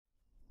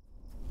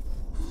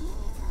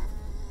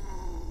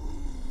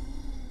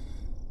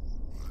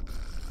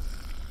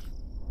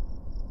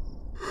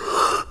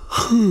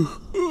Oh,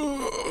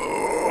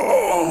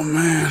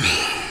 man.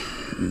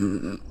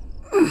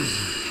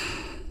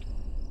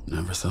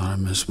 Never thought I'd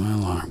miss my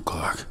alarm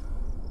clock.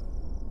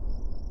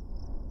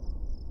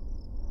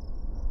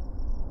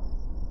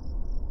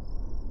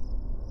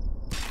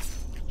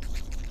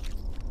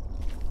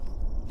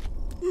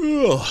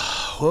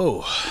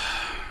 Whoa.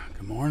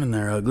 Good morning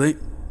there, ugly.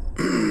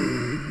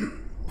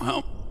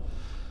 Well,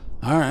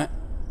 alright.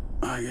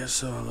 I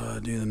guess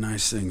I'll do the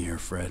nice thing here,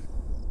 Fred.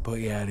 Put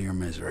you out of your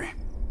misery.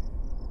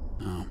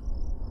 Oh,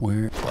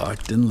 we're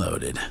locked and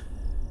loaded.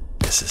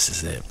 Guess this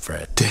is it,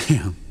 Fred.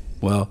 Damn.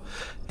 Well,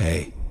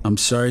 hey, I'm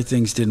sorry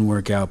things didn't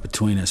work out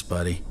between us,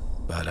 buddy.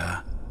 But,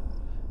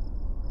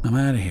 I'm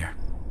out of here.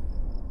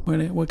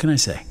 What can I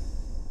say?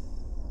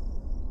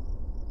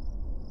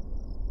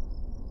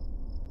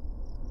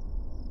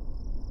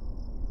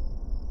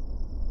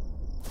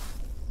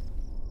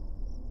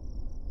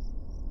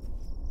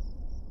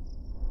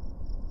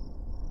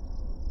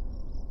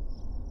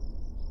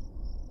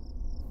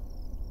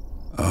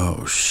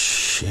 Oh,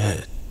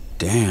 shit.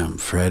 Damn,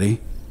 Freddy.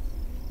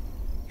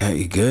 Got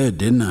you good,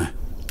 didn't I?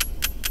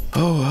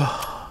 Oh,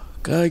 well.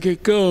 Gotta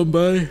get going,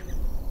 buddy.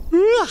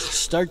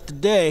 Start the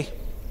day.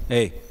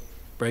 Hey,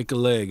 break a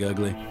leg,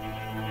 ugly.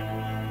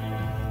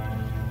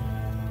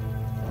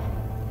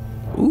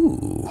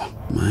 Ooh,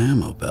 my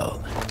ammo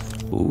belt.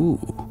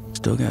 Ooh,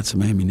 still got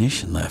some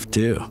ammunition left,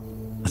 too.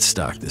 Let's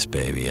stock this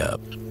baby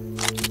up.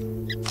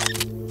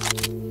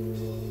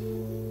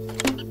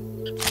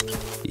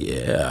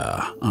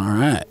 Yeah,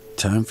 alright.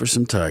 Time for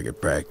some target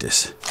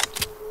practice.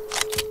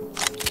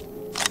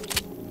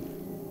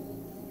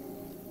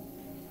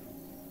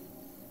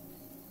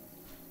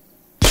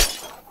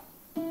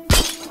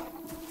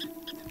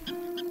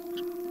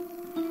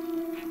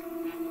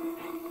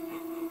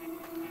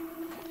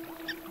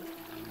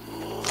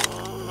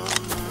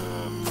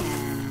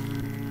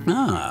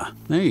 Ah,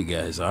 there you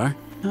guys are.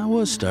 I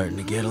was starting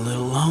to get a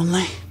little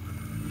lonely.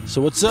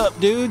 So what's up,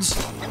 dudes?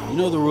 You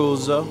know the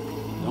rules, though.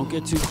 Don't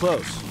get too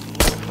close.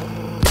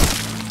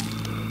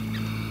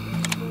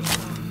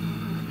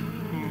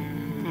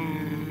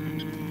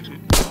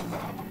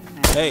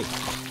 Hey,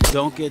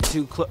 don't get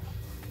too close.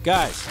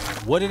 Guys,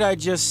 what did I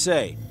just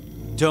say?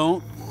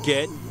 Don't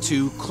get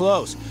too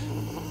close.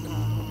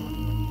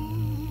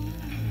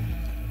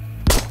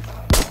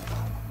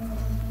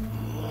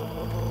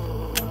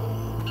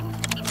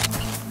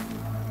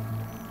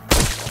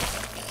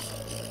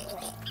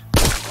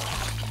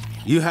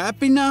 You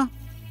happy now?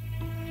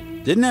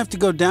 Didn't have to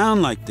go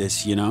down like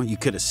this, you know. You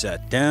could have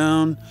sat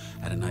down,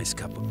 had a nice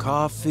cup of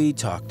coffee,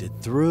 talked it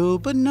through,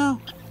 but no.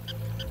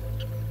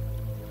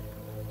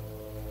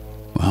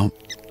 Well,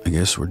 I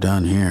guess we're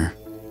done here.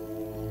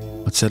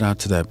 Let's head out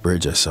to that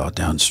bridge I saw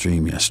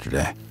downstream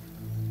yesterday.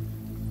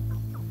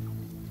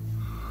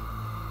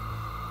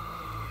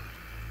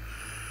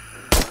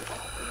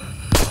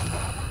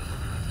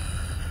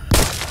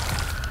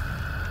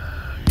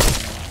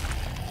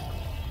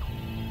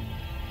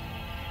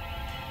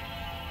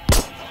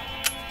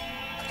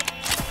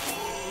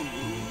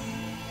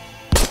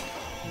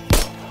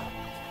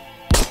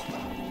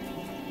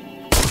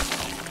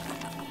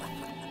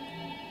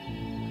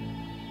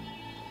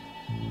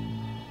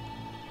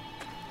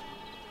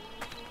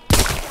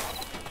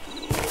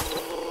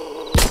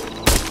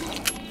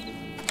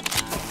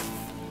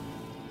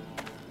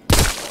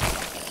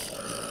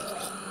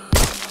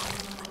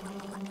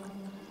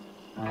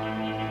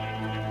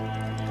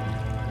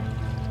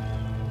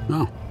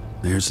 Oh,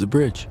 there's the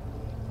bridge.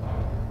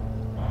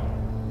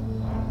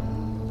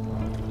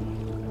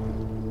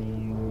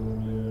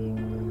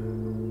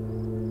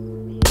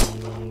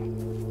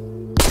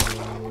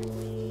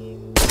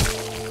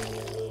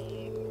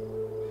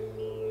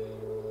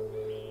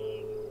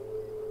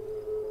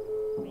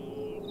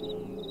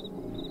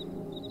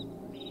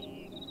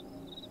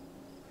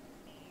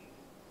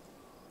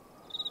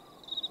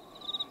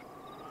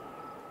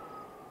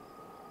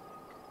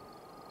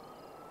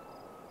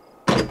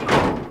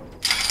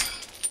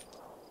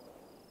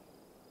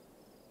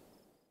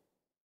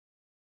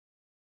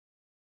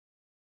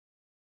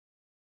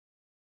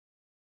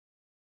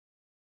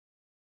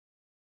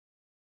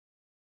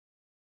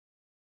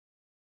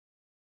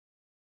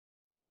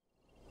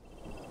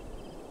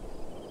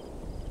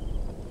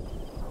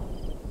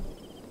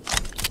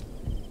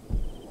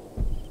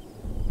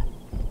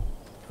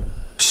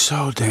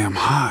 So damn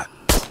hot.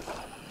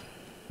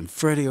 And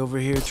Freddy over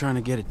here trying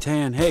to get a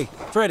tan. Hey,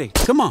 Freddy,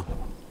 come on.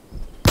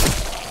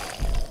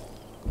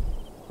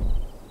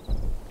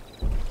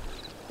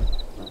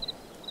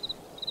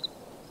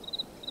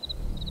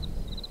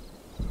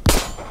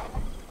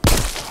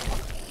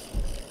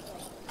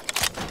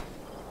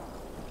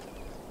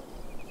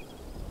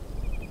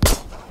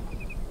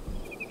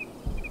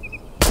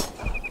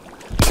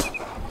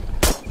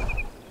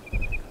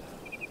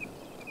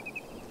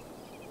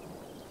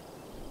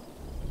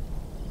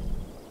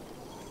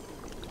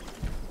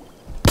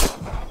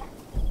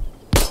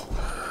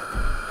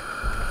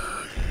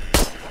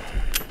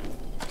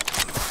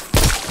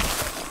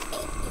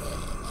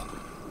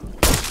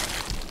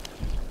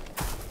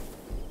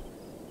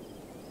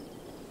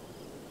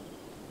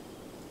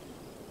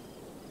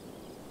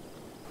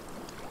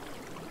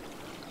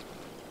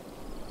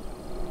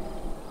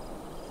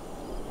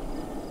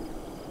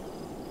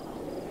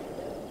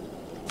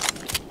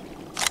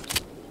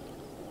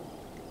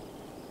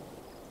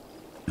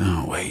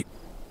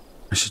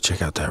 I should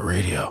check out that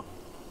radio.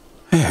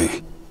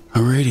 Hey,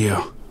 a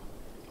radio.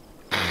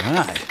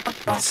 Alright,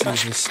 let's see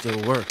if this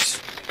still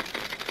works.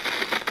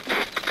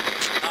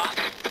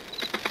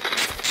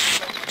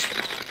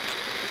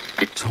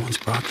 Someone's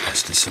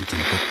broadcasting something,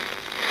 but...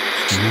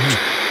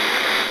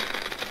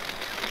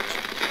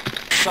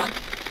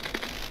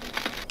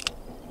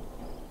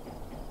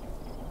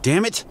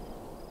 Damn it!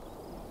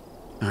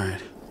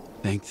 Alright,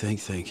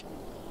 think.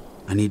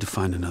 I need to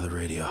find another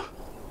radio.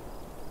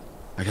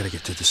 I gotta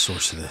get to the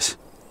source of this.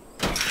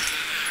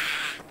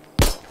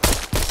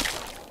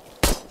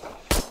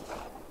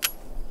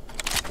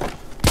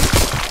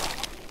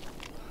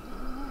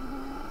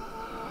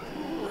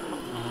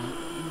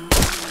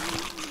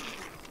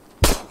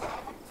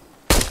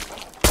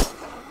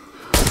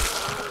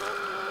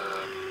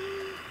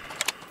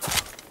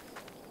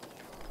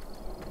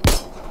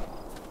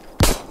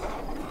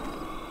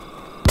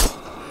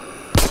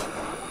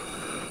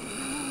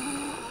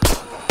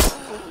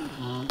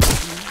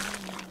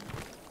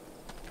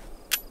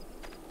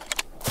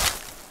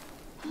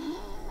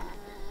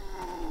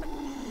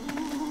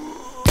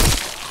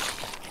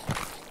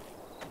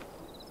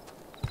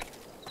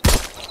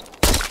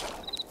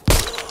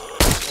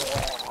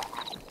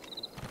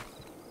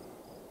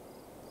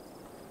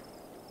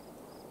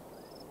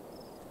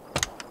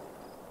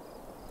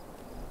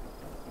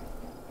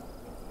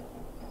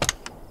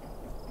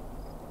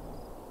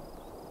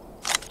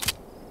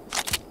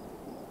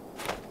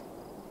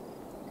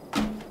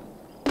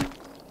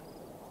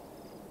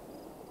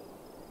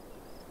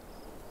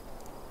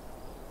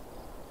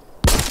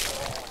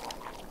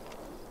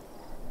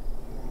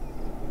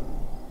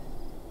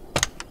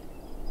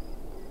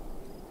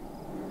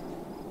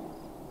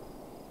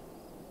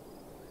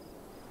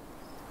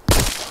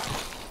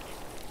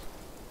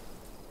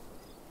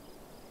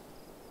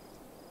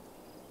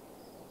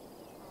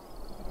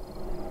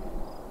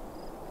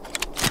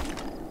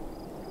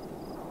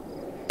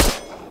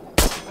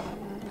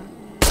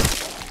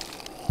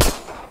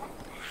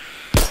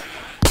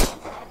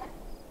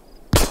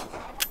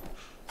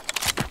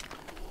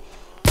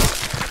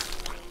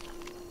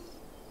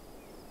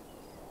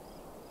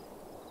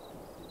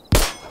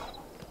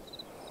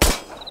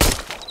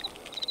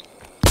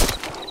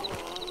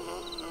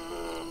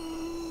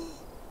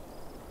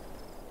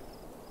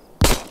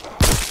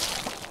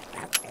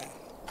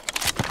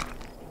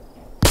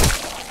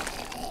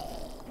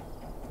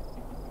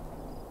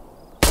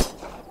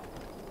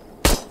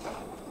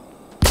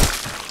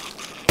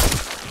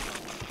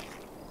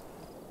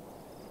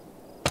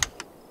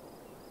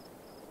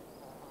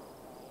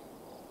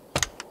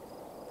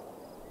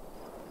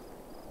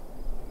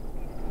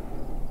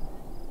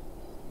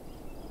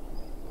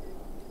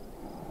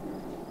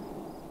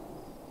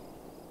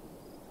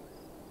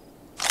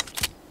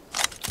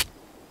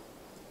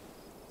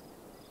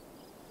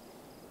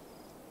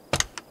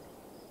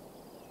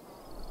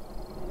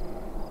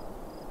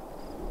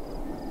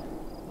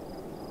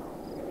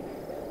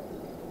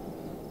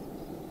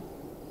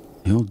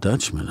 The old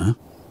Dutchman, huh?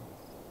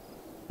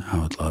 I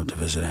would love to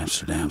visit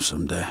Amsterdam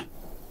someday.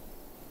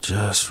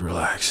 Just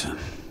relaxing.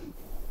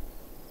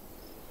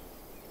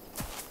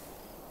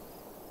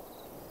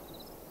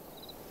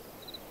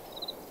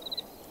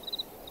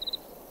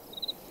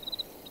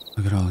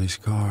 Look at all these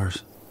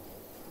cars.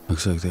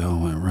 Looks like they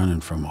all went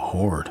running from a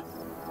horde.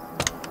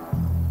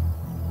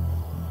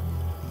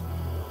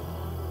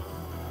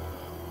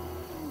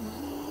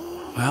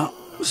 Well,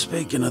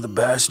 speaking of the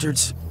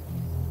bastards...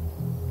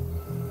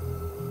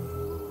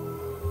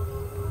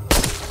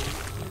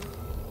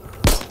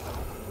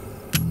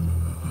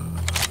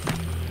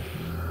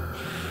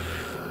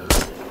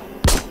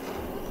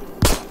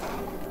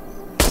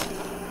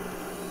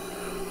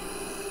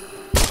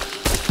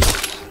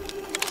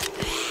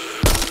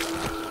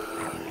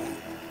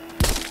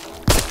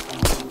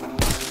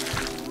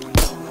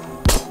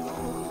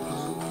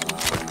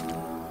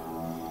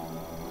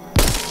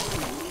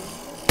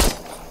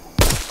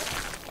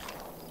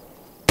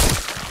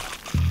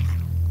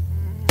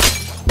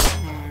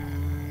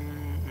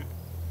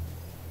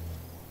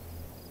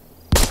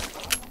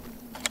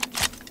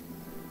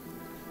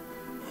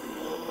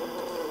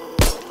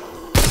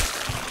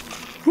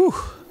 Whew.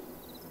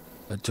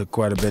 That took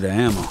quite a bit of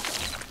ammo.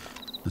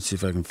 Let's see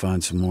if I can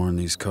find some more in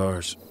these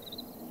cars.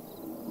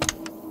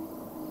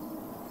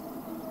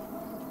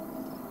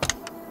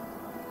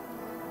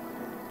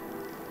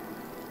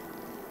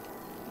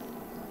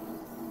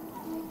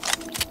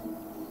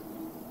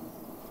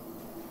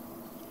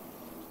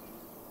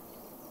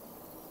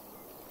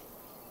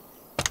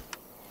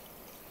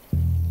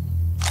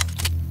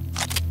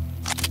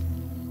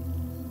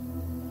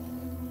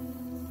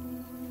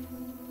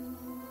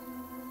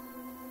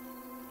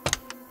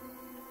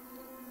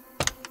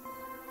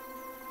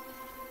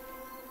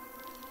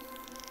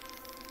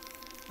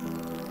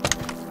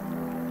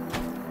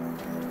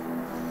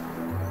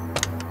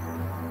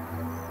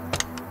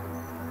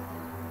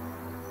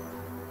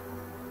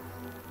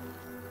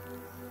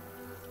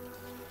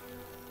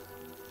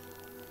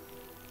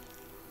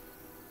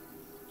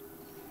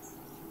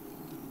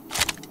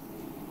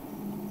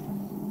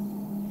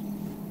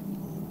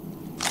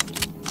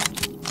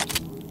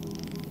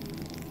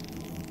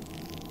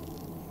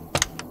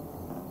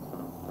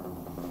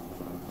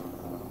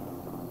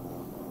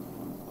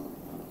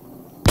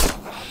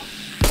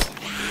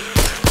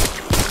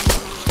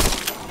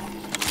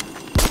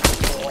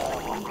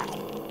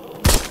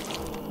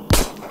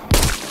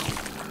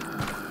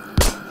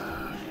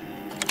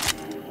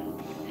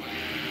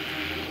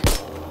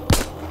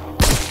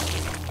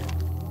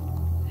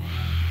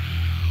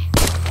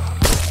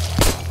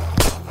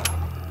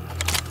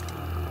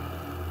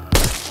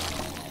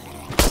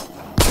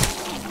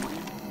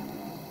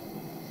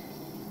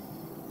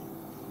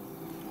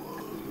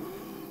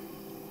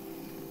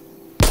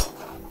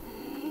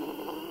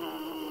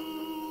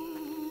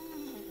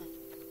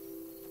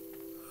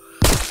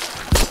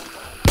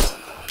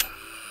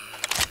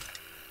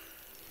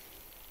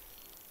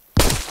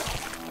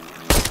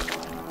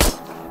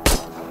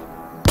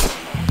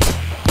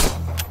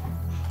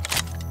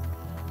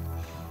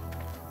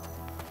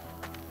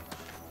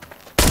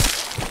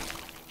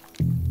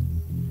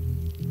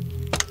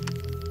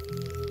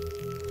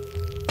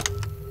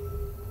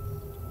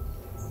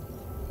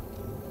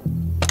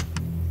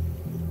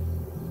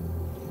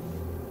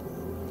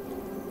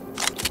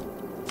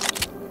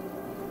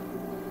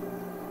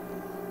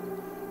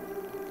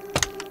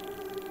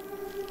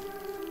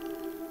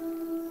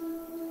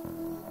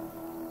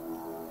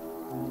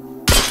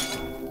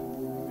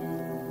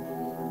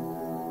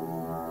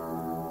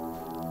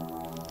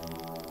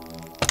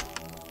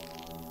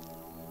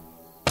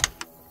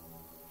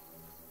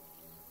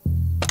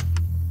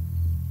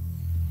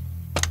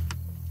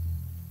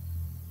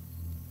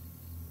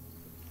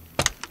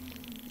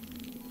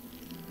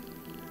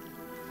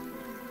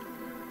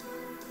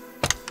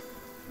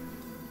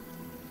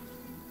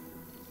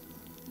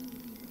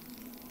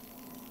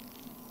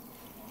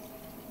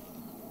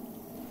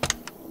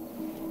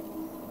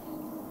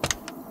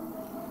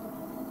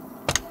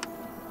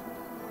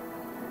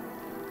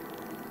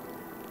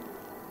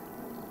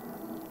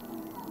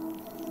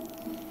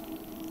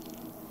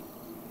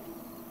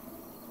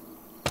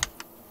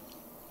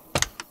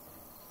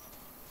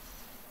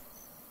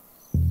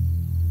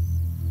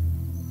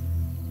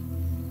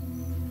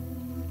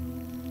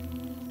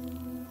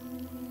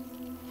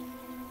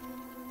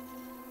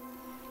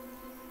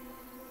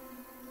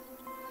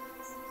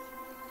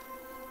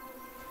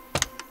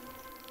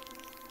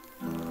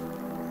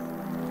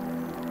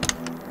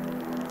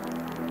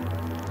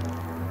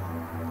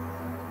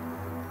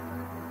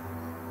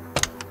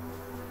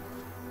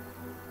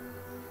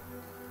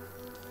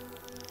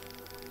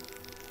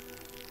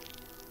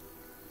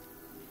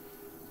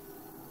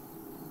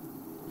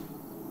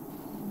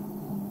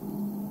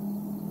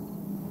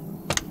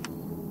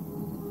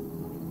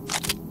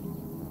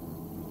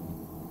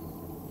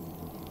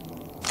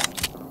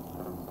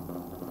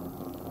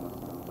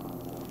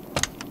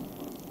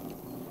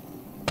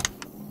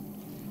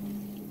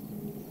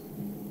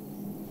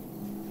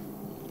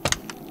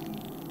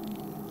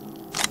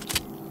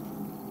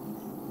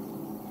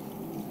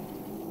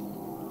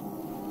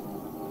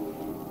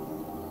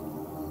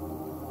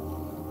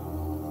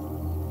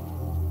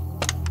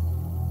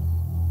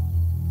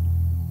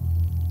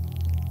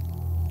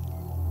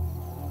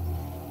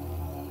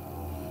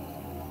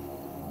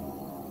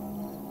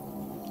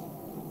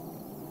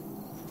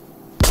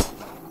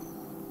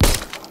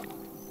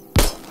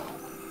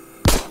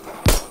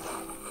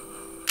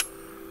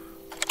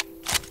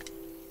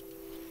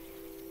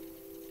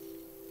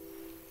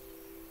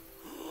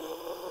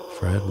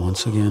 Fred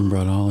once again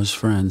brought all his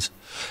friends.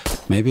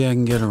 Maybe I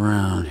can get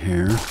around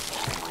here.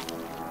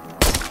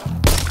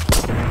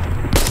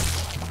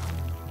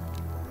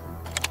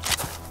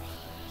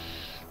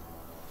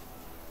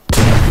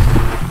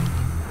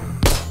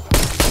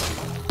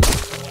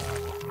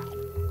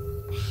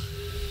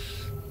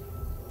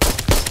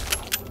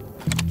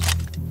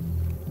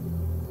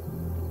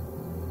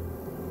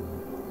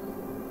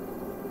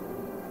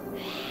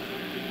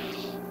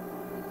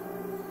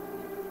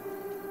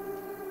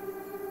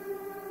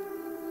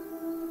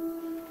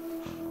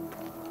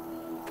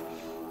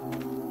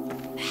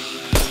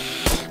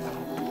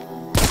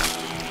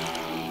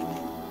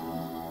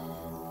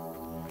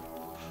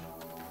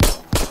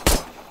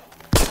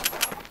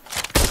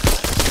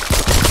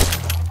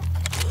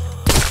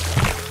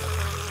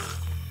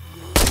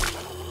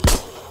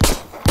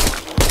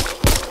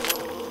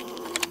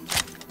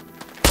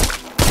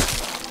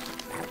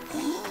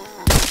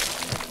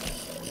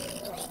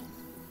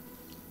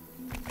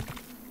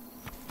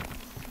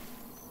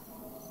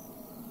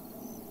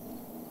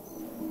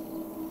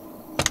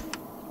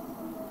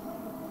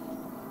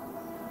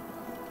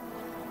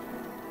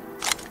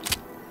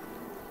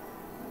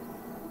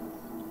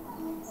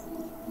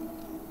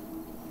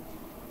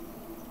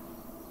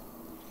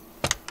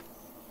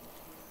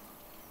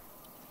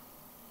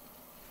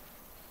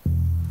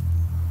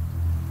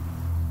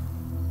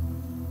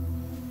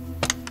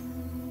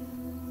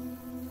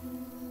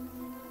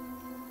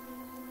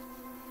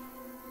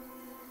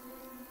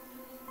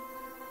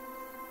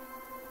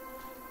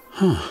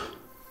 Huh.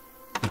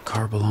 The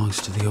car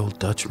belongs to the old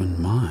Dutchman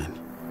mine.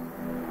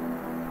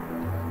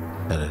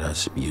 Bet it has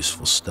some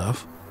useful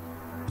stuff.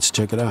 Let's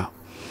check it out.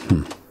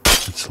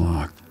 It's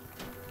locked.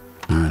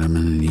 Alright, I'm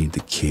gonna need the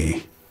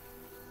key.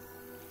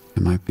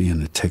 It might be in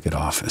the ticket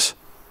office.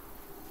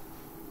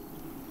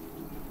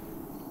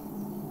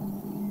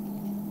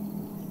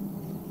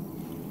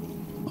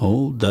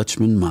 Old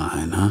Dutchman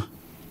mine, huh?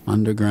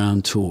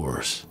 Underground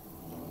tours.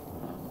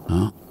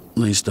 Well, at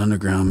least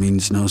underground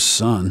means no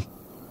sun.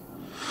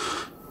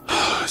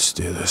 Let's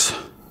do this.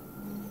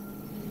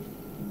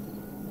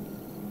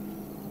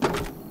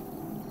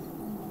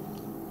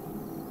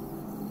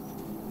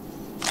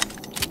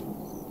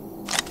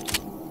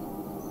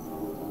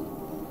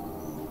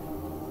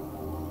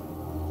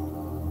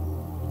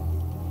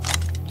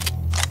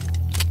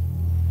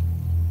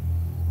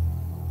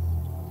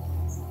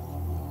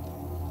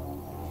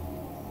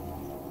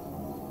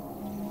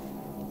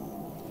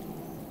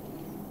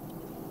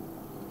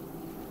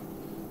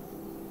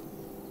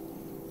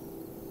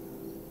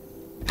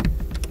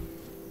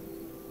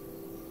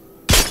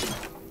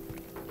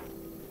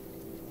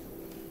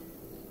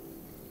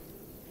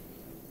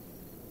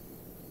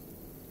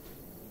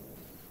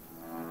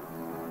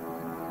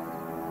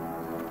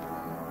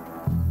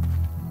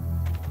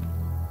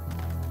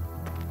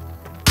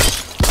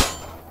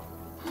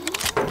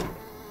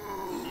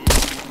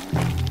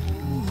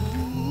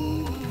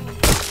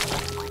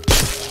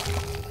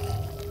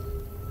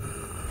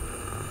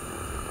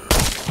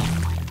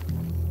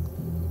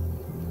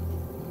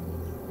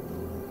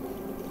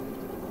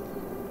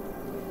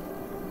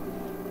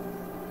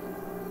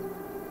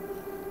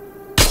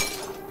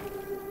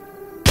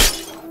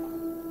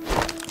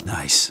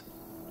 Nice.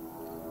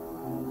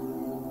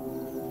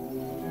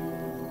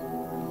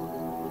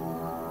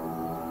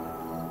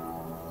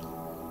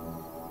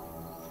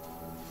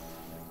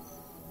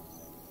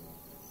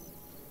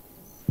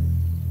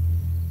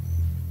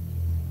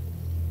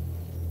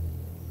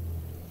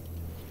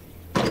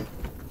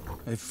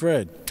 Hey,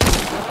 Fred.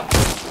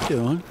 What you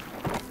doing?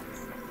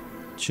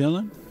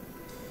 Chilling?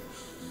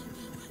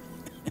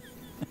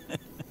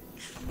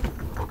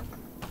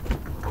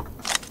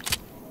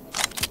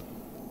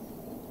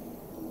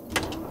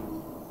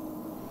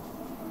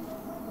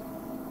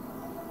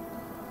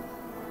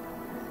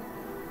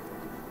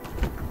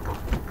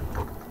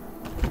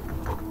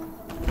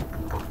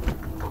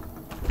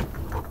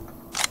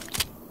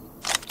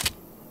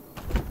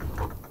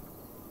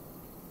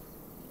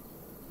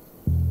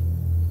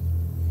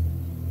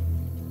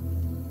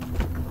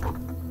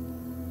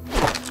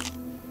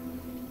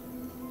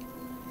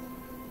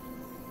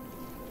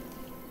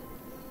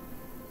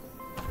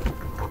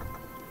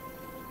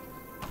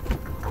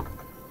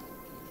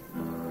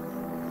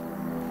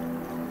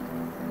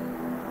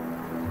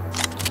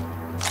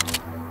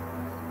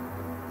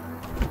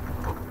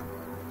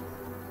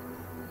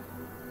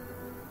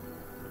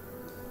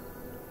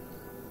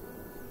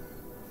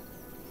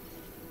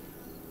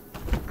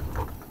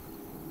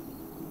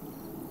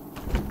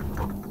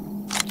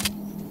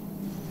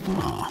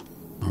 Oh,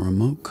 a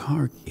remote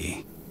car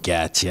key.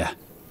 Gotcha.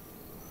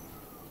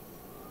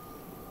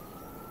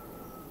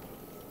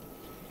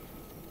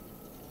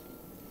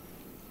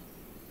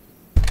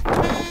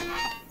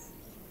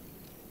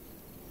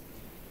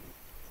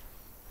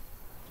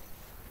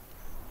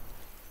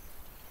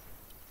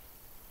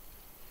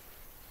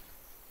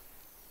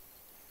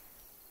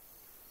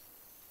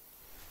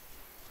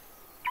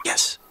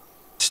 Yes,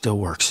 it still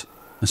works.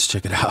 Let's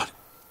check it out.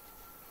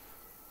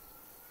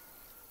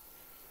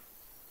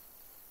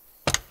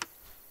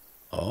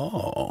 Oh.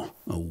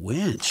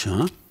 winch,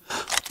 huh?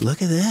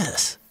 Look at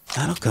this.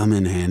 That'll come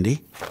in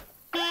handy.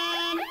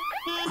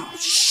 Oh,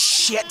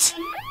 shit!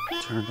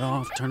 Turn it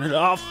off, turn it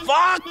off.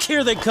 Fuck!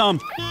 Here they come!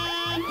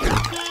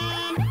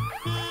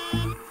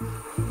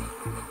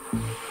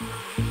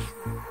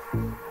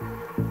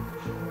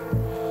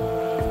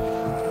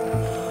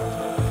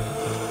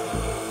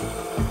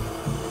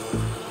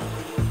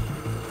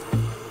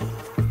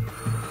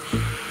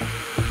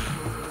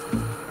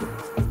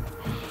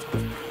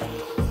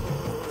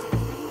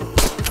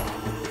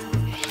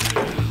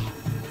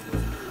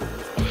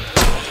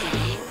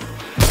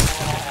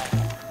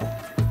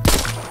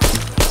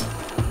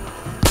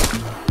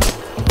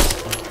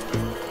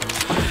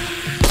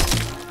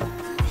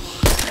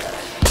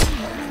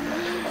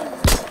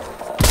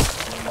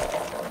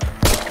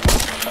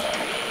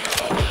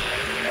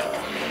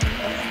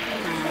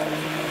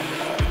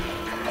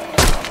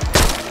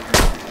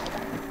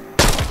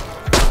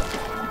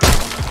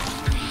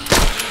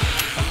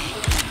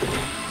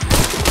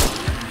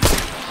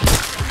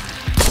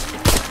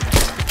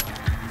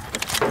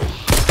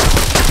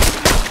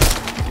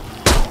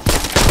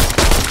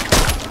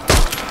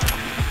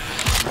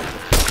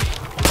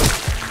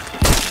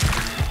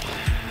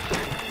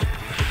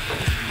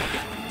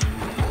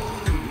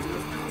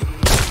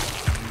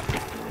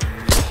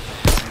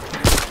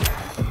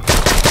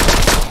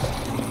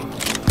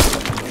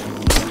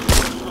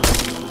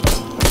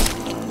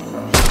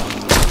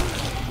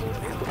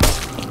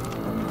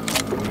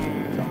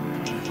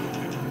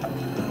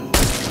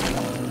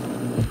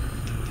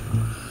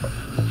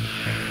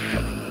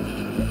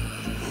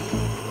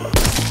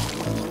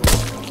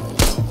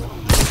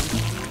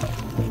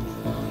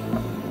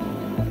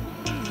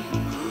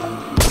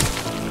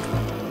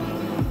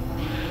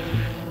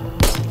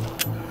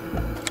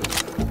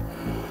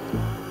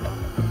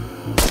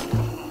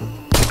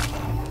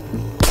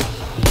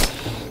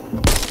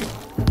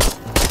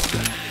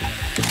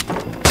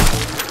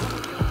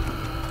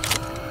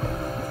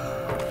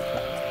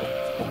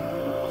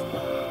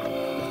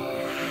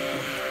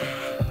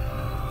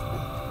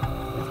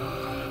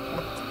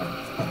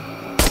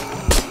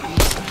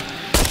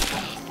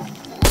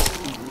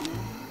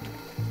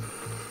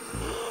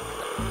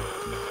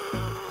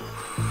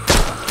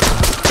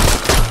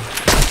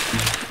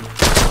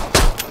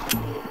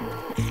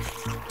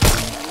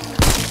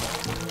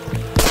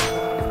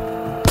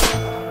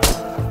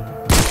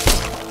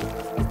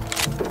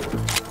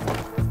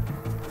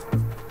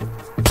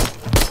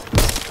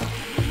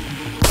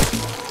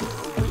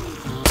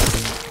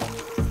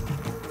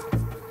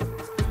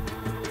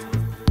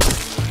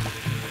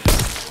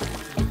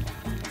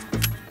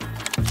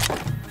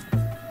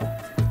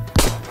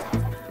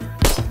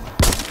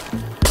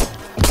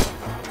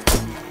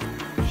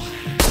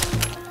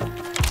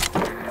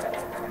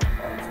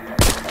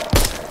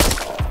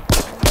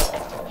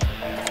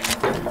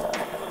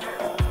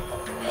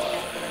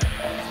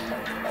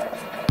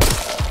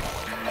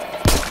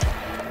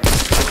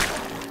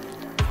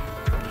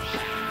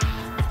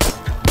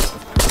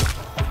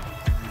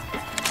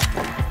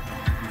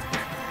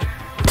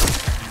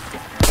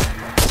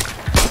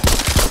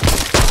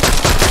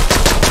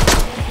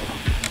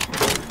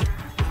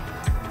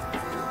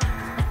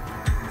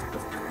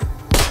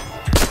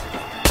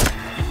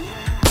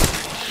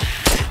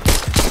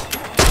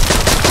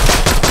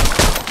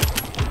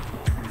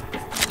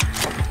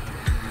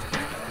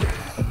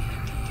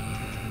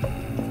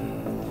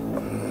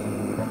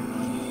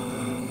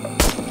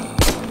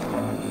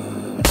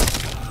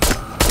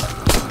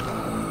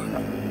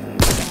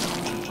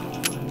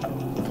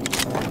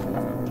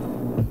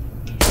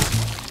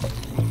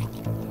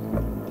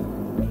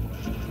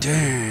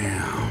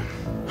 Damn.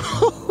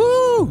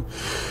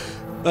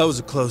 That was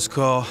a close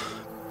call.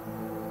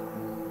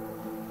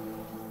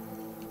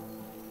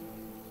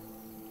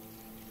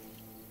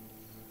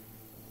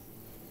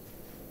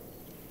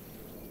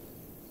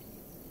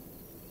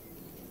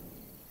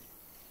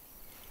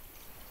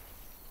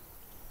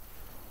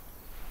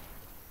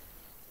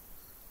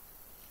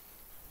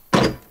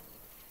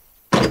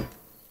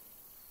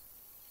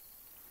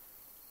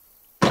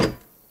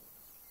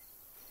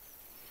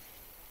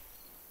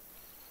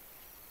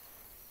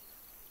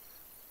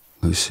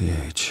 Lucy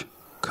H.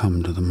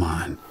 Come to the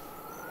mine.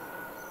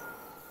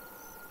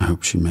 I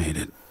hope she made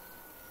it.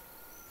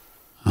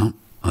 Well,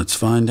 let's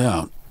find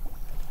out.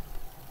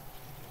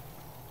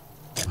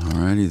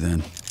 Alrighty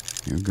then.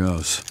 Here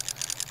goes.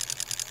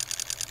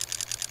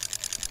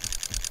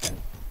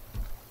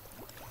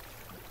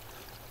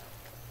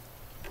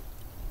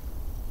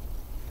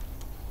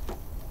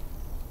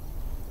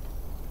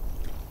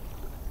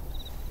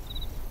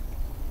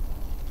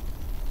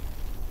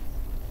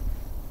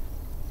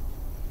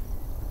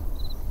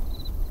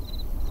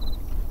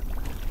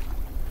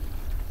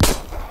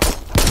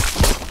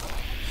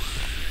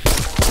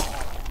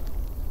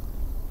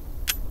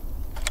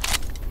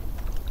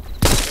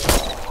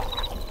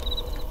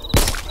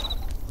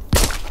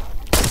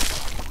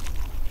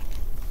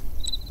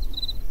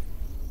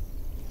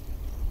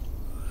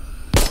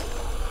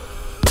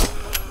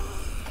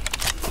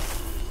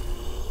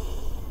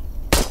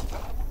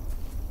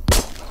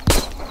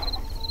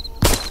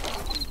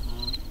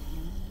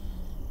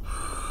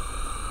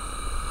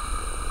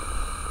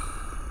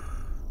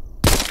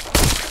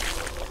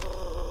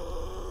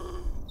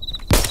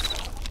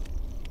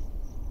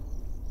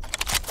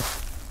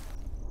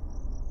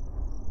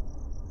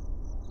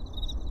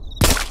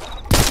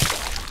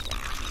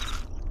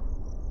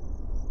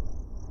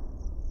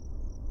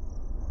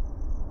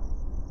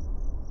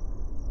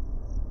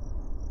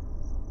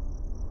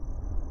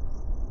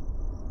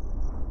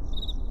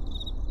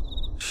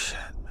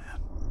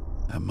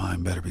 That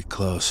mine better be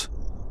close.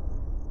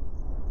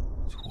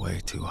 It's way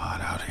too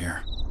hot out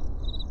here.